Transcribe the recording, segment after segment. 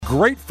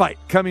great fight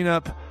coming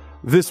up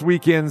this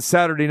weekend,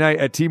 Saturday night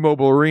at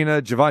T-Mobile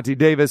Arena. Gervonta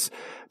Davis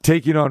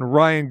taking on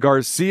Ryan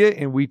Garcia,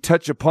 and we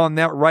touch upon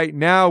that right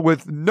now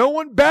with no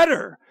one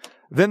better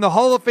than the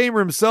Hall of Famer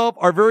himself,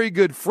 our very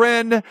good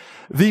friend,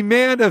 the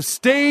man of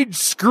stage,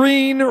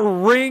 screen,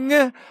 ring,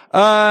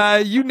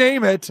 you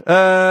name it,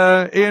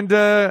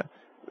 and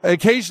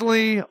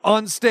occasionally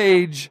on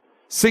stage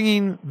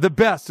singing the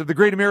best of the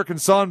Great American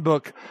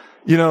Songbook,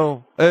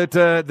 at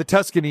the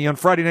Tuscany on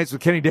Friday nights with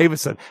Kenny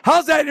Davison.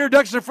 How's that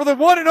introduction for the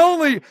one and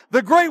only,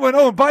 the great one?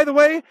 Oh, and by the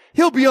way,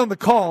 he'll be on the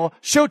call,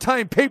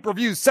 Showtime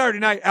pay-per-view Saturday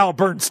night, Al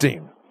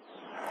Bernstein.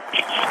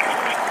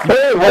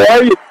 Hey, how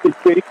are you,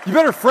 Steve? You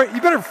better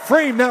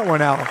frame that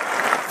one, Al.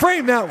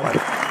 Frame that one.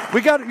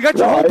 You got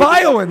your whole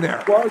bio in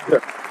there.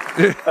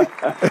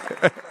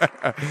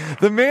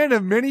 The man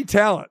of many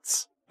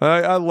talents.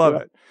 I love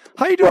it.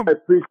 How you doing? I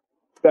appreciate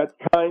that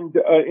kind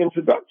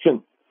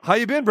introduction. How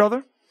you been,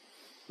 brother?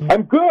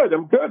 I'm good.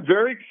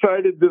 Very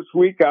excited this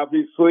week,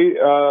 obviously.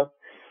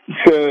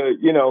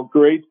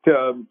 Great,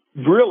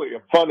 really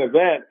a fun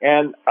event.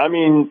 And, I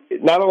mean,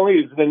 not only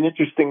is it an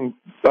interesting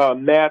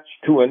match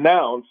to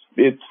announce,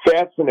 it's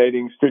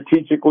fascinating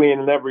strategically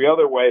and in every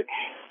other way.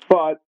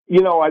 But,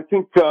 I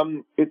think we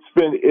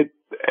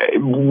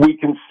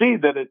can see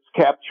that it's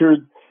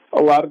captured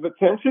a lot of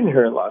attention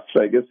here in Las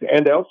Vegas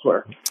and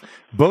elsewhere.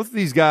 Both of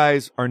these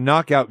guys are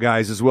knockout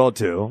guys as well,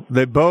 too.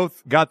 They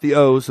both got the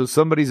O, so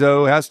somebody's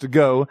O has to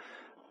go.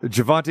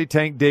 Gervonta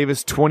Tank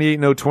Davis,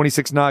 28-0,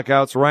 26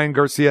 knockouts. Ryan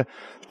Garcia,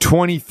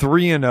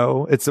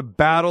 23-0. It's a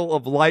battle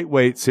of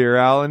lightweights here,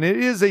 Al, and it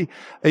is a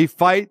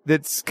fight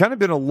that's kind of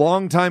been a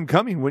long time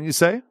coming, wouldn't you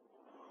say?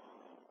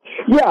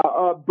 Yeah,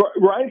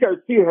 Ryan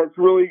Garcia has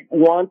really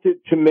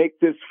wanted to make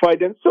this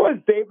fight, and so has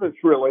Davis,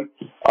 really,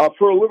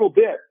 for a little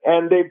bit.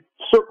 And they've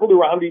circled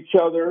around each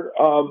other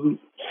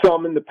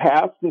some in the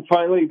past, and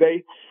finally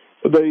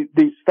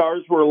the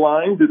stars were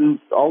aligned, and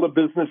all the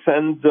business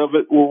ends of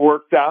it were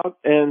worked out,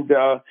 and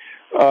now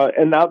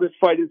this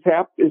fight is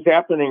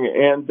happening.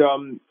 And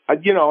I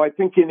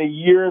think in a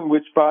year in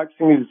which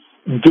boxing is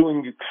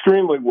doing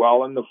extremely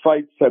well, and the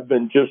fights have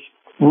been just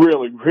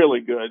really,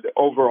 really good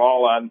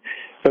overall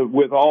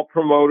with all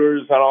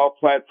promoters on all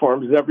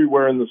platforms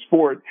everywhere in the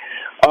sport.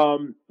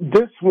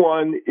 This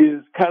one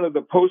is kind of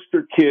the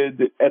poster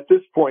kid at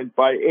this point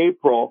by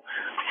April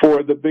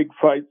for the big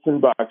fights in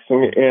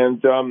boxing.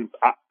 And,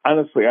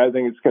 honestly, I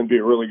think it's going to be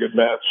a really good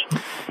match.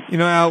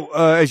 Al,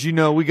 as you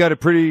know, we got a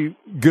pretty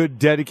good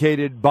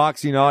dedicated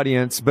boxing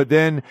audience, but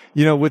then,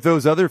 with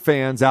those other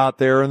fans out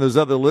there and those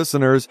other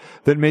listeners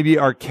that maybe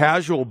are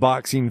casual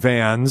boxing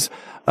fans,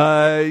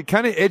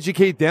 kind of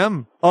educate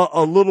them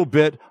a little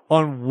bit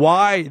on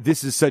why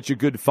this is such a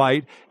good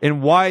fight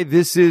and why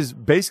this is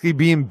basically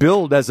being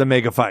billed as a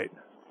mega fight.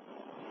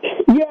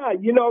 Yeah,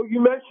 you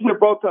mentioned they're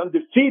both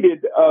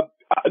undefeated.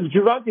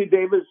 Gervonta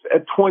Davis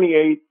at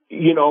 28,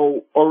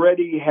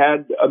 already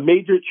had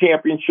major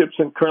championships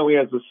and currently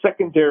has a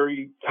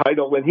secondary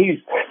title, and he's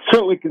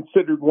certainly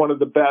considered one of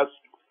the best,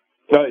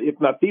 if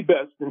not the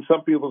best, in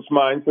some people's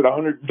minds at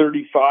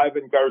 135.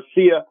 And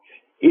Garcia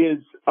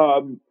is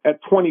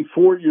at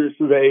 24 years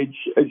of age,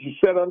 as you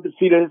said,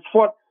 undefeated. Has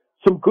fought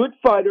some good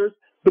fighters,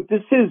 but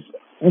this is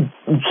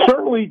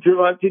certainly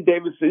Gervonta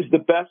Davis is the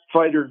best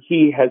fighter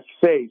he has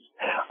faced.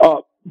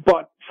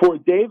 But for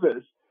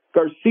Davis,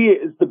 Garcia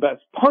is the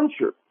best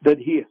puncher that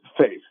he has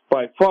faced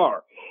by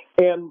far.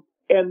 And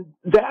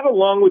that,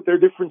 along with their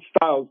different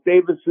styles,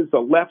 Davis is a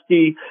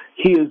lefty.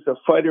 He is a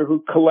fighter who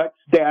collects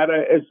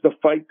data as the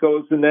fight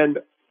goes, and then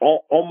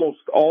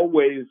almost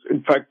always,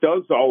 in fact,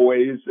 does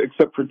always,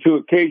 except for two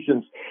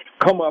occasions,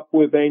 come up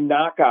with a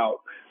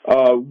knockout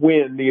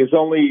win. He is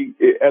only,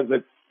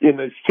 in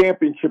his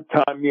championship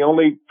time, the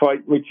only fight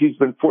in which he's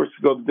been forced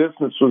to go the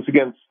distance was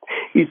against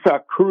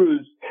Isaac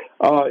Cruz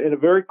in a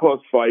very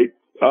close fight.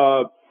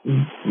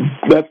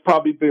 That's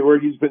probably where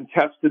he's been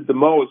tested the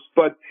most.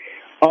 But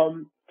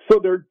so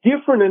they're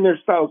different in their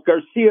styles.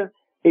 Garcia,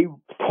 a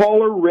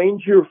taller,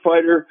 rangier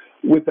fighter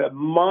with a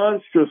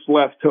monstrous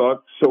left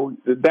hook, so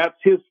that's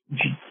his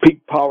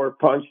peak power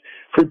punch.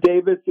 For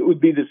Davis, it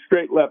would be the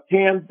straight left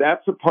hand.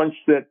 That's a punch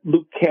that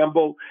Luke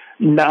Campbell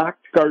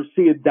knocked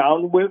Garcia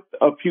down with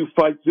a few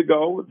fights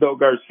ago, though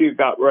Garcia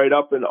got right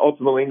up and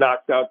ultimately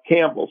knocked out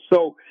Campbell.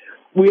 So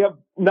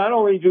not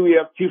only do we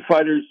have two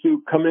fighters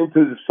who come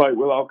into this fight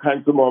with all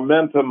kinds of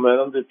momentum and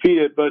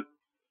undefeated, but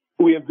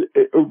we have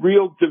a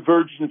real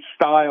divergent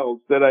styles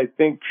that I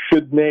think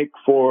should make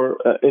for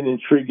an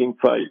intriguing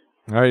fight.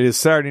 All right, it's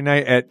Saturday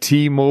night at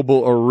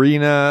T-Mobile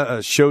Arena,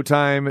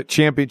 Showtime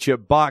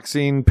Championship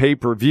Boxing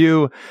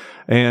pay-per-view,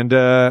 and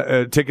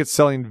tickets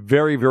selling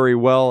very, very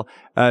well.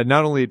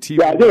 Not only at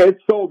T-Mobile. Yeah,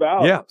 it's sold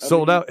out. Yeah,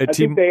 sold out. I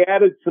think they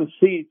added some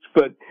seats,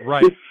 but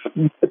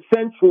it's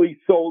essentially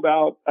sold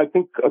out, I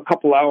think, a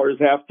couple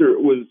hours after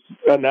it was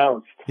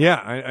announced. Yeah,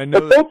 I know.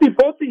 But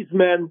both these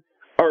men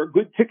are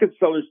good ticket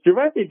sellers.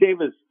 Gervonta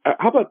Davis,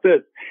 how about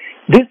this?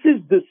 This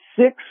is the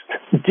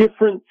 6th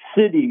different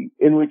city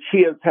in which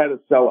he has had a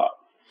sellout.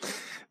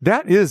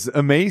 That is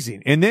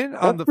amazing. And then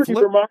on the pretty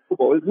flip,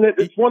 remarkable, isn't it?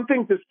 It's one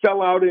thing to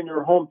sell out in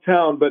your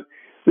hometown, but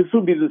this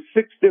will be the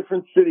sixth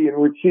different city in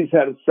which he's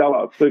had a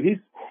sellout. So he's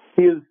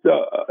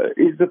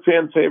a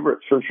fan favorite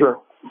for sure.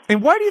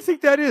 And why do you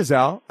think that is,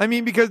 Al? I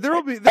mean, because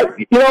there's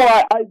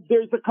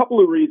a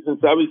couple of reasons.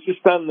 I was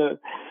just on the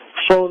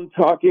phone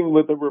talking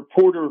with a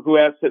reporter who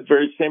asked that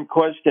very same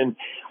question.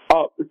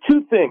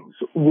 Two things.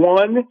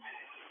 One,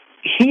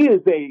 he is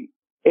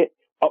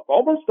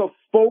almost a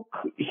folk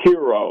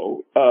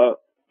hero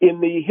in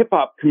the hip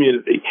hop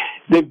community.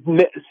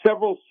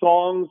 Several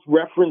songs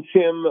reference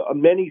him,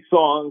 many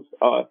songs.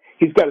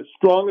 He's got a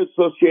strong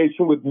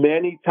association with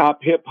many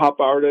top hip hop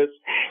artists,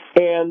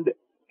 and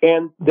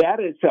that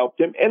has helped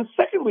him. And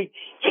secondly,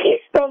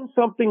 he's done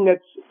something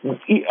that's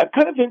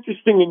kind of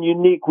interesting and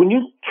unique. When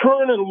you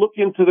turn and look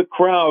into the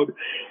crowd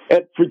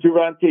for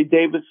Gervonta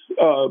Davis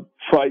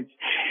fights,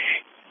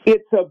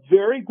 it's a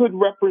very good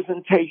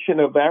representation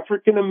of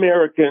African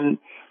American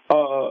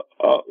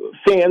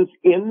fans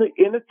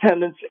in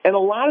attendance, and a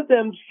lot of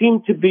them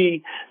seem to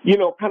be,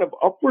 kind of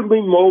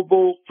upwardly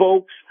mobile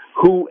folks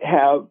who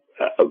have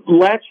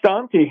latched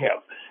onto him.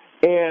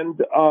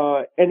 And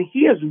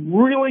he has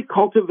really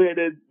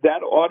cultivated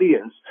that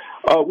audience,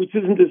 which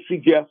isn't to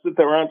suggest that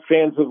there aren't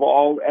fans of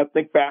all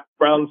ethnic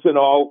backgrounds and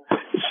all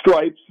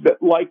stripes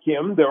that like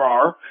him. There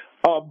are,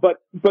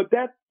 but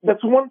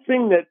that's one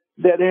thing that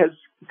has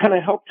kind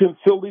of helped him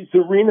fill these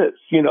arenas,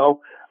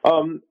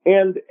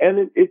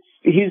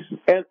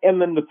 and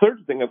then the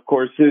third thing, of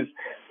course, is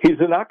he's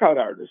a knockout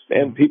artist,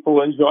 and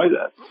people enjoy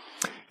that.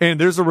 And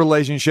there's a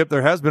relationship.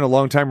 There has been a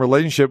long time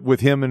relationship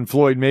with him and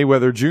Floyd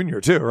Mayweather Jr.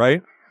 too,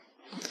 right?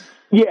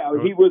 Yeah,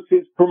 he was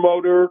his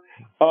promoter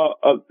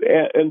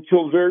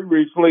until very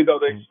recently, though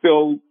they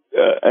still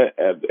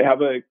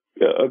have a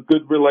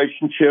good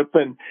relationship,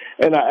 and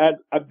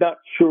I'm not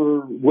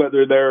sure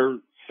whether they're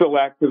still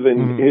active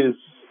in his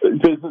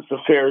business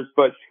affairs,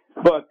 but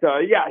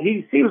yeah,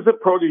 he was a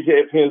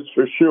protege of his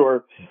for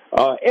sure.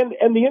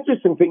 And the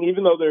interesting thing,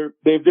 even though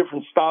they have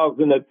different styles,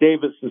 in that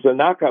Davis is a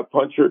knockout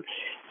puncher,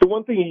 the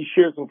one thing he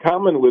shares in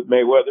common with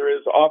Mayweather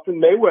is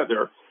often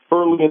Mayweather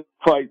early in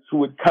fights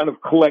would kind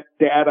of collect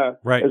data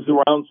as the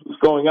rounds was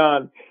going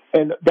on,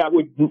 and that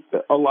would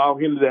allow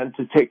him then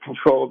to take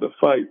control of the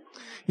fight.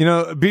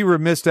 Be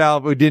remiss, Al,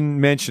 if we didn't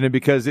mention it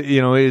because, it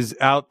is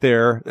out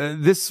there.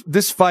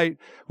 This fight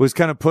was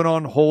kind of put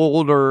on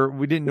hold, or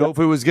we didn't know if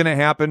it was going to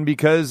happen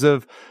because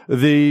of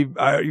the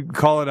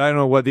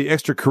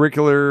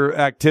extracurricular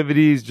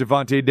activities.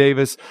 Gervonta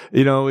Davis,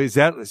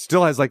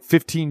 still has like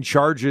 15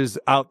 charges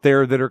out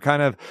there that are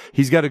kind of,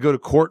 he's got to go to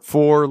court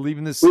for,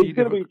 leaving the seat. He's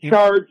going to be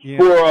charged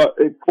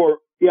for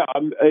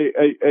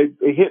a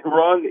hit and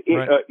run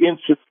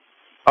incident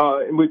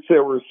in which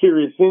there were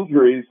serious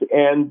injuries,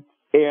 and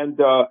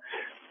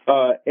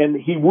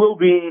he will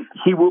be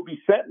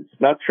sentenced,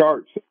 not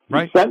charged.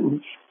 He's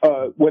sentenced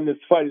when this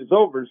fight is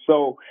over.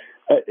 So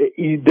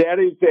that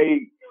is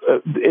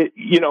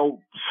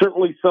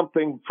certainly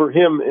something for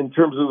him in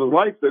terms of his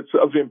life that's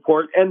of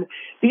import. And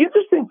the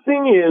interesting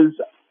thing is,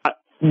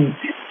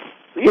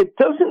 it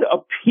doesn't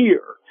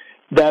appear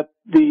that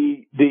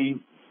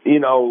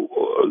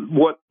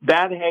what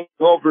that hanging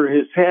over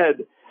his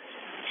head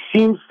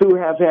seems to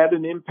have had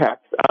an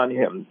impact on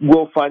him.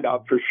 We'll find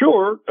out for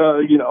sure,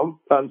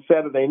 on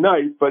Saturday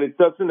night, but it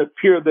doesn't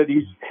appear that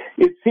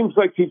it seems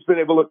like he's been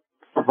able to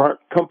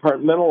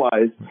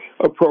compartmentalize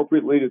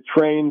appropriately to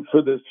train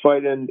for this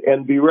fight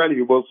and be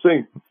ready. We'll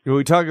see. When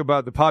we talk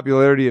about the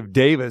popularity of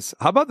Davis,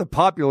 how about the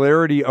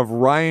popularity of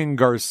Ryan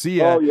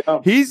Garcia? Oh, yeah.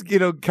 He's,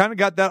 kind of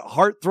got that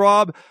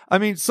heartthrob. I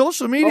mean,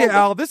 social media,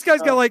 Al, this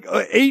guy's got like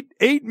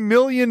 8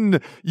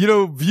 million,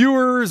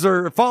 viewers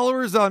or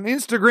followers on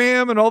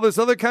Instagram and all this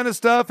other kind of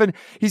stuff. And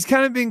he's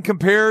kind of being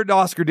compared to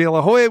Oscar De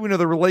La Hoya. We know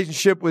the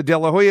relationship with De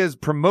La Hoya has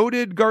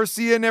promoted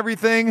Garcia and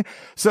everything.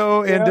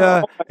 So,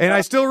 and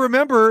I still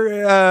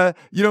remember,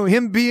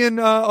 him being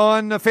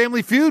on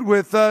Family Feud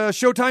with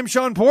Showtime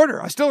Sean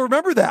Porter. I still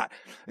remember that.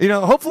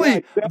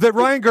 Hopefully that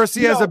Ryan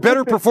Garcia has a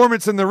better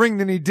performance in the ring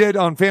than he did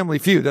on Family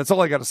Feud. That's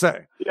all I got to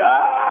say.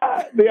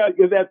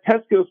 That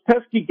those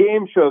pesky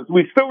game shows.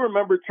 We still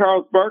remember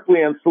Charles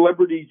Barkley on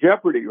Celebrity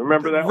Jeopardy.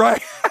 Remember that?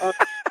 Right.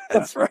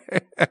 That's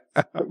right.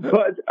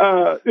 But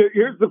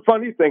here's the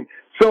funny thing.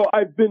 So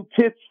I've been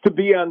pitched to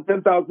be on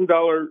 $10,000,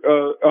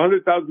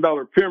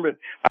 $100,000 pyramid.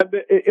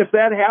 If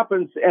that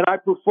happens and I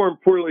perform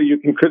poorly, you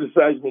can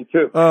criticize me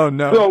too. Oh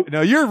no, so,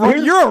 no, you're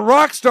a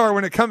rock star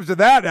when it comes to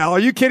that, Al. Are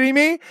you kidding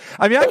me?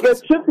 I mean,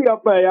 that should be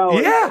up my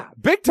alley. Yeah,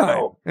 big time.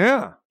 So,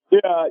 yeah.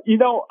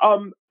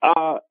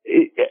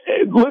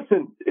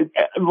 Listen,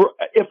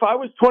 if I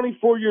was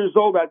 24 years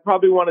old, I'd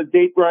probably want to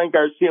date Ryan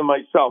Garcia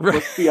myself. Right.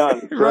 Let's be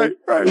honest. Right.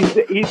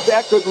 He's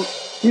that good.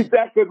 He's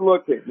that good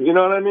looking. You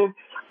know what I mean?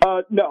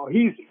 No,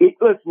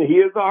 listen, he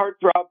is a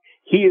heartthrob.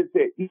 He is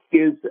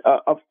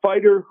a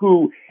fighter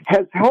who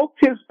has helped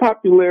his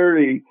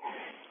popularity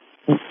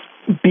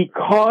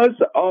because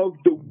of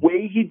the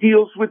way he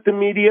deals with the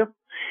media.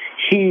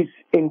 He's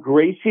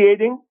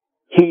ingratiating.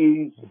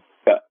 He's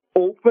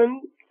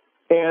open.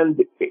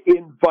 and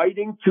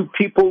inviting to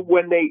people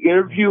when they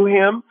interview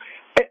him.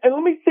 And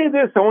let me say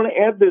this, I want to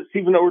add this,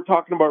 even though we're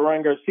talking about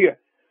Ryan Garcia.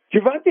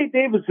 Gervonta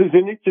Davis is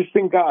an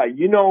interesting guy.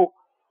 You know,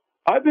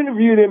 I've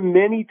interviewed him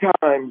many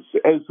times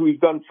as we've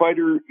done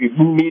fighter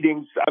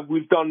meetings.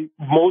 We've done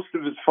most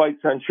of his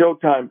fights on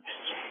Showtime.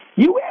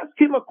 You ask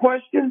him a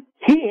question,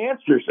 he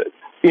answers it.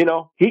 You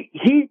know,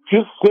 he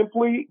just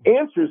simply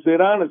answers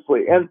it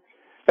honestly. And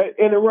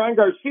in Ryan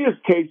Garcia's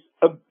case,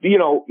 you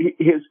know,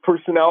 his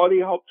personality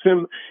helps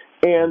him,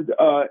 and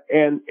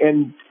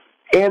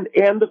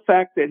the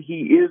fact that he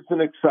is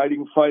an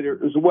exciting fighter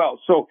as well.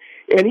 So,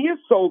 and he has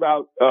sold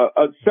out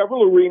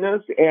several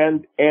arenas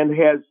and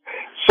has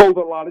sold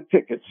a lot of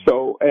tickets.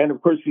 So, and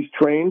of course he's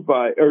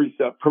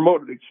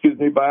promoted,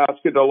 by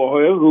Oscar De La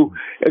Hoya, who,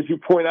 as you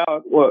point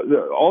out, was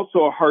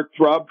also a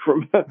heartthrob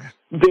from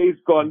days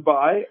gone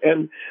by,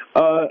 and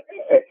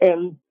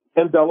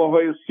De La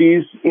Hoya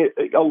sees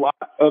a lot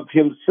of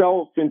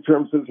himself in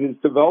terms of his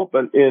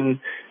development in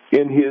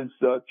his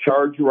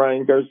charge,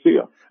 Ryan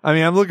Garcia. I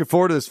mean, I'm looking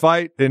forward to this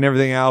fight and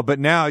everything, Al, but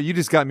now you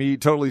just got me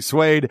totally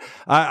swayed.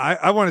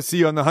 I want to see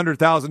you on the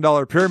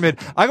 $100,000 pyramid.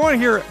 I want to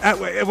hear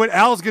what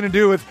Al's going to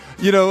do with,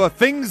 you know,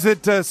 things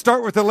that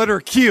start with the letter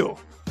Q.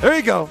 There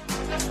you go.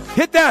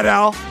 Hit that,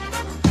 Al.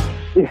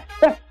 The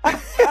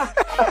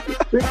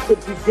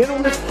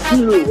beginning with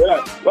Q.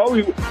 Yeah. Well,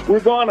 we're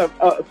going on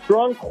a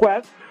strong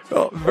quest,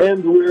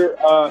 and we're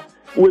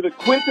with a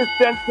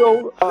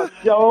quintessential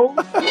show.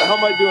 How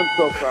am I doing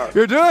so far?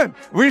 You're doing.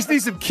 We just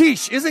need some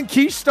quiche. Isn't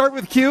quiche start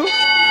with Q?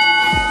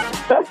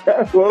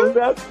 What was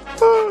that?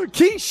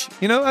 Quiche.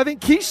 You know, I think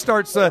quiche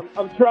starts.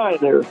 I'm trying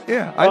there.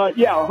 Yeah.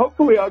 Yeah.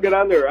 Hopefully, I'll get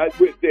on there.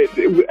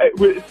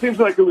 It seems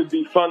like it would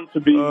be fun to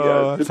be.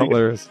 That's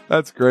hilarious.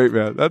 That's great,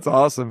 man. That's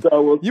awesome.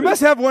 So you must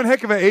have one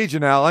heck of an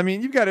agent, Al. I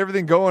mean, you've got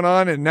everything going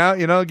on, and now,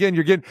 you know, again,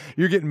 you're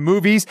getting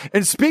movies.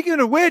 And speaking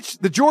of which,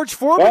 the George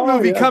Foreman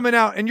movie coming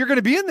out, and you're going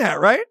to be in that,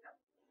 right?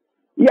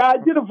 Yeah, I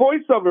did a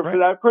voiceover for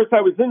that. Of course,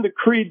 I was in the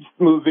Creed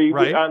movie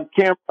on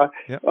camera.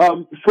 Yep.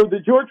 For the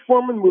George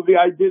Foreman movie,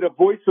 I did a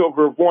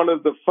voiceover of one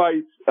of the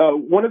fights,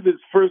 one of his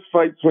first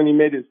fights when he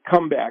made his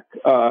comeback.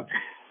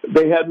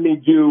 They had me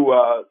do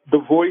the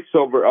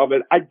voiceover of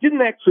it. I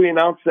didn't actually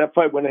announce that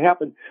fight when it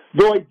happened,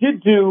 though I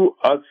did do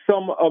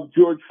some of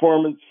George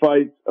Foreman's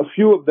fights, a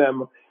few of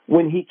them,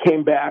 when he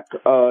came back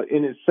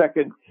in his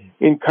second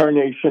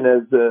incarnation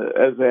as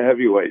a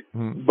heavyweight.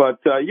 But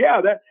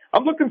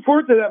I'm looking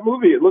forward to that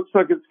movie. It looks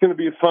like it's going to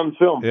be a fun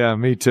film. Yeah,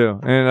 me too.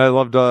 And I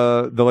loved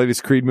the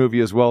latest Creed movie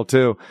as well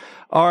too.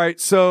 All right,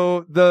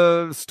 so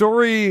the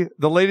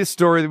latest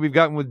story that we've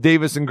gotten with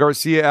Davis and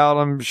Garcia out,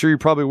 I'm sure you're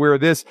probably aware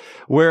of this,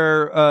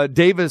 where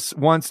Davis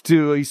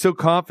he's so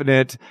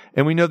confident,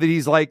 and we know that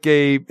he's like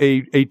a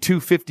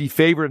 250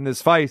 favorite in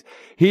this fight.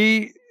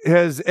 He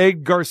has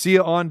egged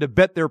Garcia on to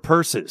bet their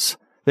purses.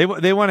 They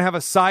want to have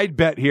a side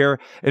bet here,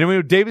 and we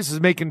know Davis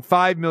is making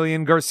 $5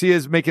 million. Garcia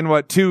is making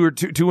what,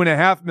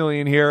 $2.5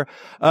 million here.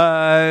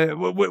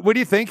 What do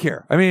you think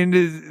here? I mean,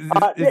 is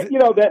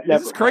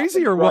this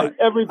crazy or what? Right.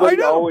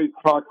 Everybody always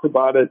talks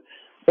about it,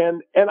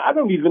 and I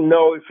don't even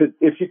know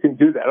if you can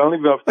do that. I don't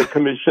even know if the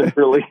commission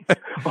really.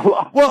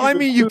 Well, I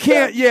mean, you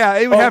can't. Yeah,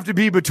 it would have to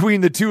be between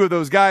the two of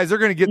those guys. They're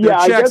going to get their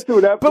checks.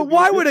 But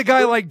why would a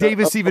guy like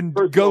Davis even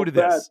go to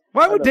this?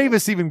 Why would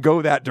Davis even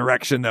go that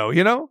direction, though?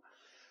 You know.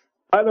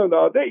 I don't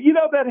know.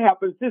 That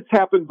happens. This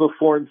happened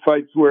before in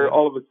fights where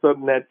all of a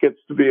sudden that gets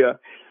to be a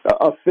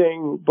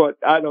thing. But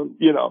I don't,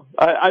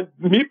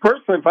 me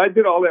personally, if I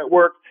did all that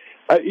work,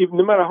 even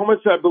no matter how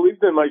much I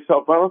believed in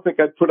myself, I don't think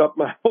I'd put up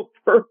my whole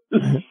purse.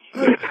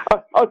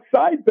 A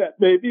side bet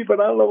maybe, but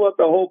I don't know what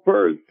the whole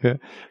purse. Yeah.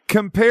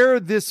 Compare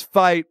this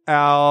fight,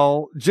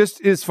 Al,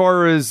 just as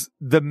far as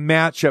the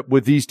matchup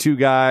with these two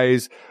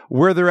guys,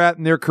 where they're at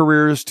in their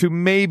careers, to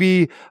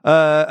maybe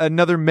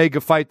another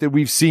mega fight that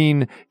we've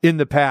seen in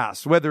the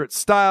past, whether it's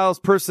styles,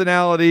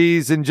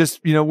 personalities, and just,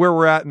 where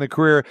we're at in the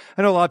career.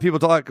 I know a lot of people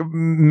talk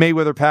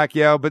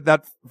Mayweather-Pacquiao, but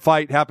that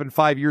fight happened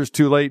 5 years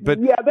too late. But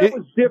yeah, that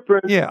was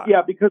different.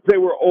 Yeah, because they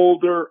were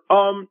older.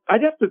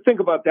 I'd have to think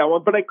about that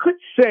one, but I could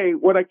say,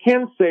 what I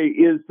can say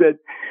is that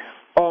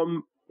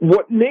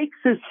what makes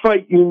this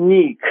fight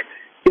unique,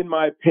 in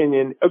my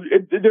opinion,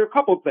 there are a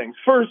couple of things.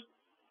 First,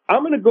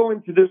 I'm going to go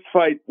into this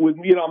fight with,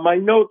 my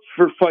notes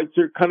for fights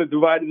are kind of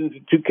divided into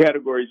two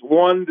categories.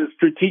 One, the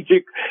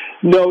strategic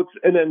notes,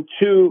 and then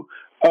two,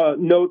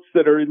 notes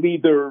that are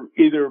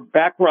either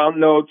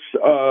background notes,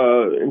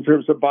 in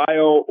terms of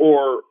bio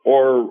or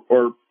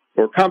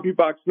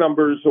CompuBox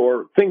numbers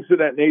or things of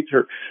that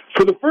nature.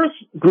 For the first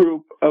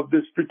group of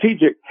the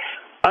strategic,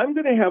 I'm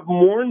going to have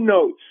more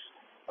notes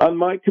on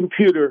my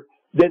computer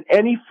than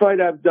any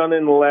fight I've done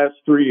in the last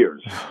 3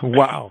 years.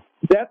 Wow.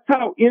 That's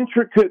how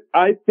intricate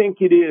I think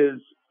it is,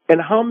 and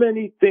how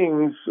many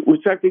things,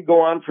 which I could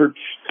go on for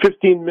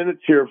 15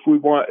 minutes here if we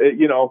want,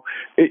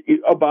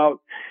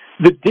 about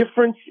the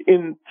difference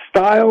in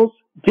styles,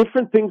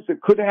 different things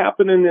that could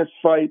happen in this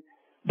fight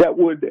that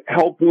would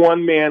help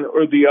one man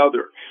or the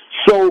other.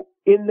 So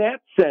in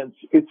that sense,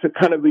 it's a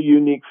kind of a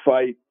unique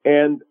fight.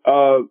 And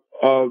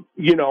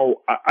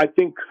I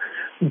think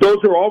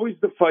those are always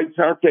the fights,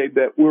 aren't they,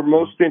 that we're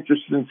most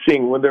interested in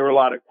seeing when there are a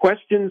lot of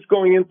questions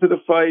going into the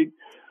fight.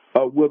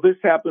 Will this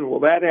happen?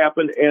 Will that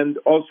happen? And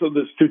also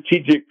the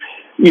strategic,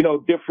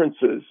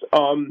 differences.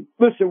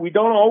 Listen, we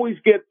don't always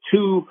get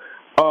two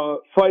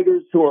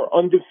fighters who are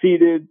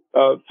undefeated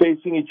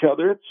facing each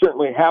other. It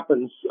certainly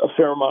happens a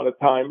fair amount of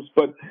times,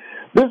 but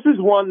this is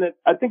one that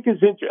I think is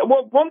interesting.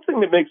 Well, one thing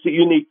that makes it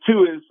unique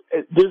too is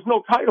there's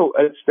no title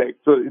at stake.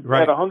 So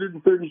right. At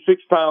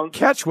 136 pounds,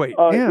 catch weight,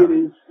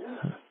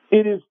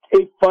 it is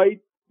a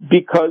fight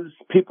because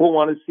people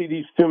want to see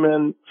these two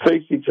men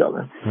face each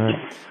other. All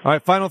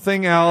right, final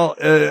thing, Al.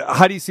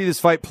 How do you see this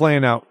fight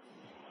playing out?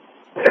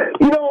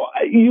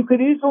 You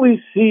could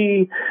easily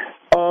see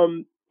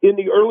in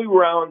the early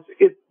rounds,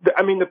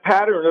 the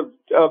pattern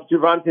of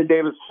Gervonta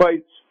Davis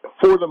fights,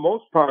 for the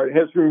most part,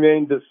 has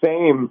remained the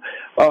same.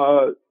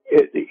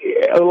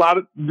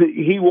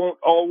 He won't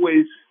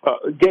always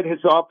get his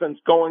offense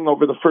going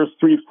over the first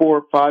 3,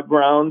 4, 5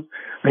 rounds.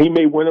 He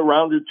may win a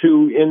round or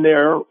two in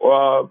there,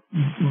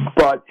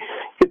 but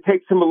it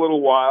takes him a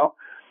little while.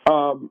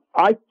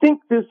 I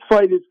think this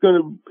fight is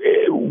going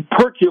to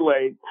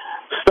percolate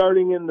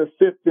starting in the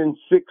 5th and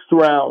 6th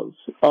rounds.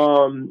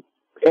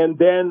 And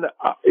then,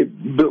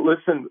 but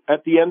listen,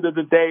 at the end of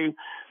the day,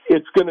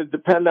 it's going to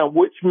depend on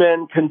which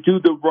men can do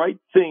the right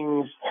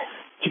things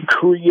to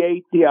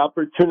create the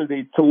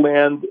opportunity to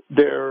land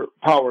their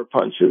power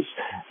punches.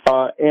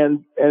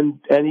 And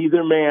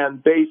either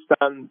man, based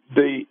on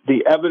the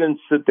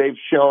evidence that they've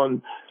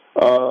shown,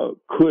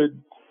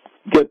 could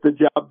get the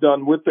job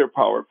done with their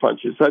power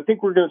punches. I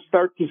think we're going to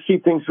start to see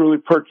things really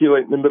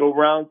percolate in the middle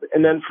rounds.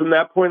 And then from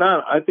that point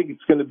on, I think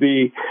it's going to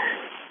be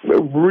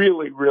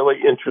really,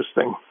 really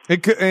interesting.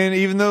 And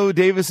even though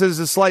Davis is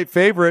a slight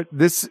favorite,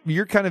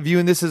 you're kind of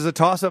viewing this as a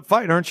toss-up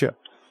fight, aren't you?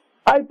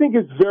 I think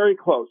it's very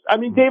close. I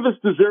mean, Davis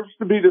deserves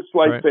to be the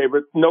slight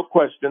favorite, no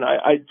question.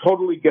 I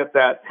totally get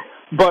that.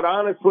 But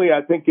honestly,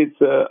 I think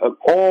it's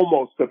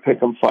almost a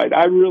pick'em fight.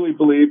 I really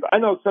believe. I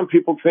know some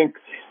people think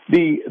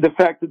the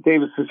fact that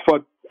Davis has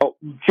fought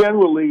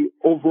generally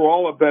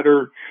overall a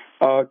better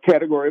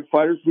category of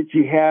fighters, which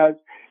he has,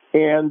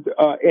 and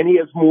he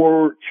has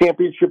more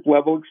championship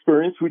level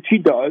experience, which he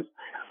does.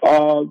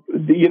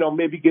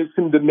 Maybe gives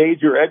him the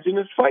major edge in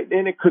this fight,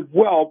 and it could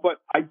well. But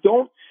I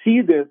don't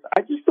see this.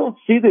 I just don't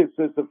see this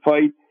as a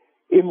fight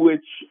in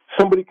which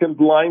somebody can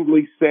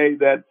blindly say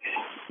that,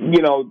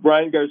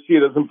 Ryan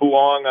Garcia doesn't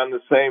belong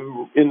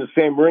in the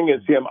same ring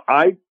as him.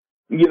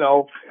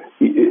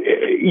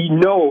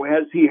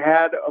 Has he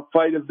had a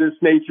fight of this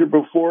nature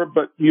before?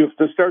 But you have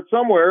to start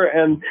somewhere,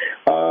 and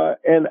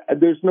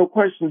there's no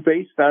question,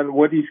 based on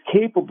what he's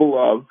capable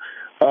of,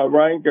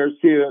 Ryan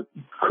Garcia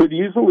could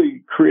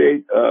easily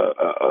create,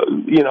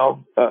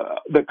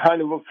 the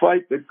kind of a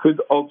fight that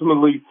could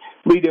ultimately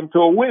lead him to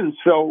a win.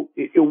 So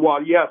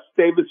while, yes,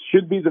 Davis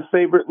should be the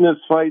favorite in this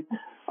fight,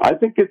 I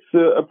think it's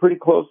a pretty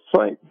close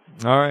fight.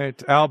 All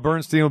right. Al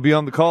Bernstein will be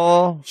on the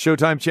call.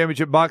 Showtime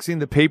Championship Boxing,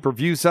 the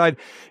pay-per-view side.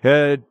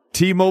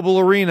 T-Mobile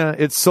Arena,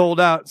 it's sold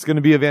out. It's going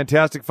to be a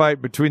fantastic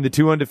fight between the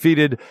two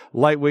undefeated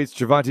lightweights,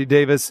 Gervonta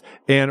Davis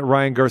and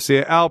Ryan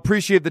Garcia. Al,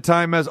 appreciate the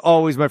time as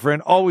always, my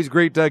friend. Always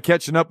great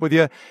catching up with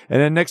you.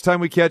 And then next time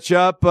we catch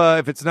up,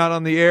 if it's not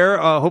on the air,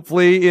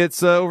 hopefully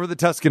it's over the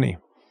Tuscany.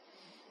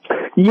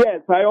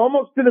 Yes, I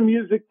almost did a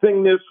music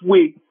thing this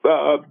week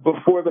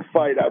before the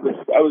fight.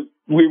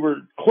 We were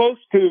close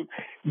to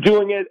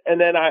doing it,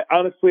 and then I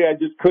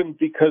just couldn't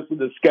because of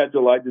the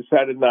schedule. I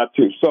decided not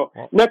to. So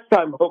next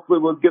time, hopefully,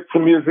 we'll get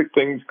some music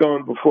things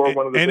going before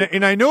one of the.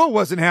 And I know it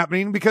wasn't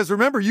happening because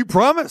remember, you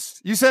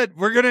promised. You said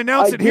we're going to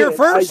announce it here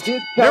first. I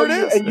did. There it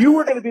is. And you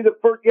were going to be the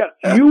first. Yes,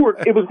 you were.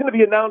 It was going to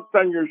be announced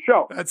on your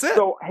show. That's it.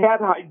 So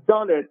had I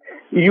done it,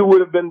 you would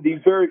have been the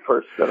very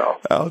first to know.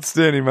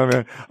 Outstanding, my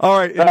man. All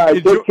right.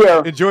 Take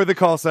care. Enjoy the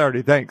call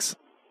Saturday. Thanks.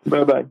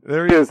 Bye-bye.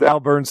 There he is, Al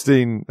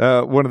Bernstein,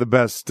 one of the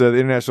best, the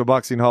International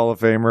Boxing Hall of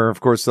Famer,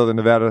 of course, Southern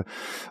Nevada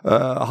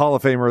Hall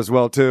of Famer as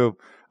well, too.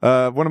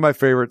 One of my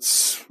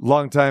favorites,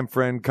 longtime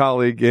friend,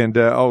 colleague, and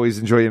always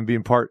enjoy him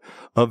being part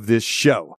of this show.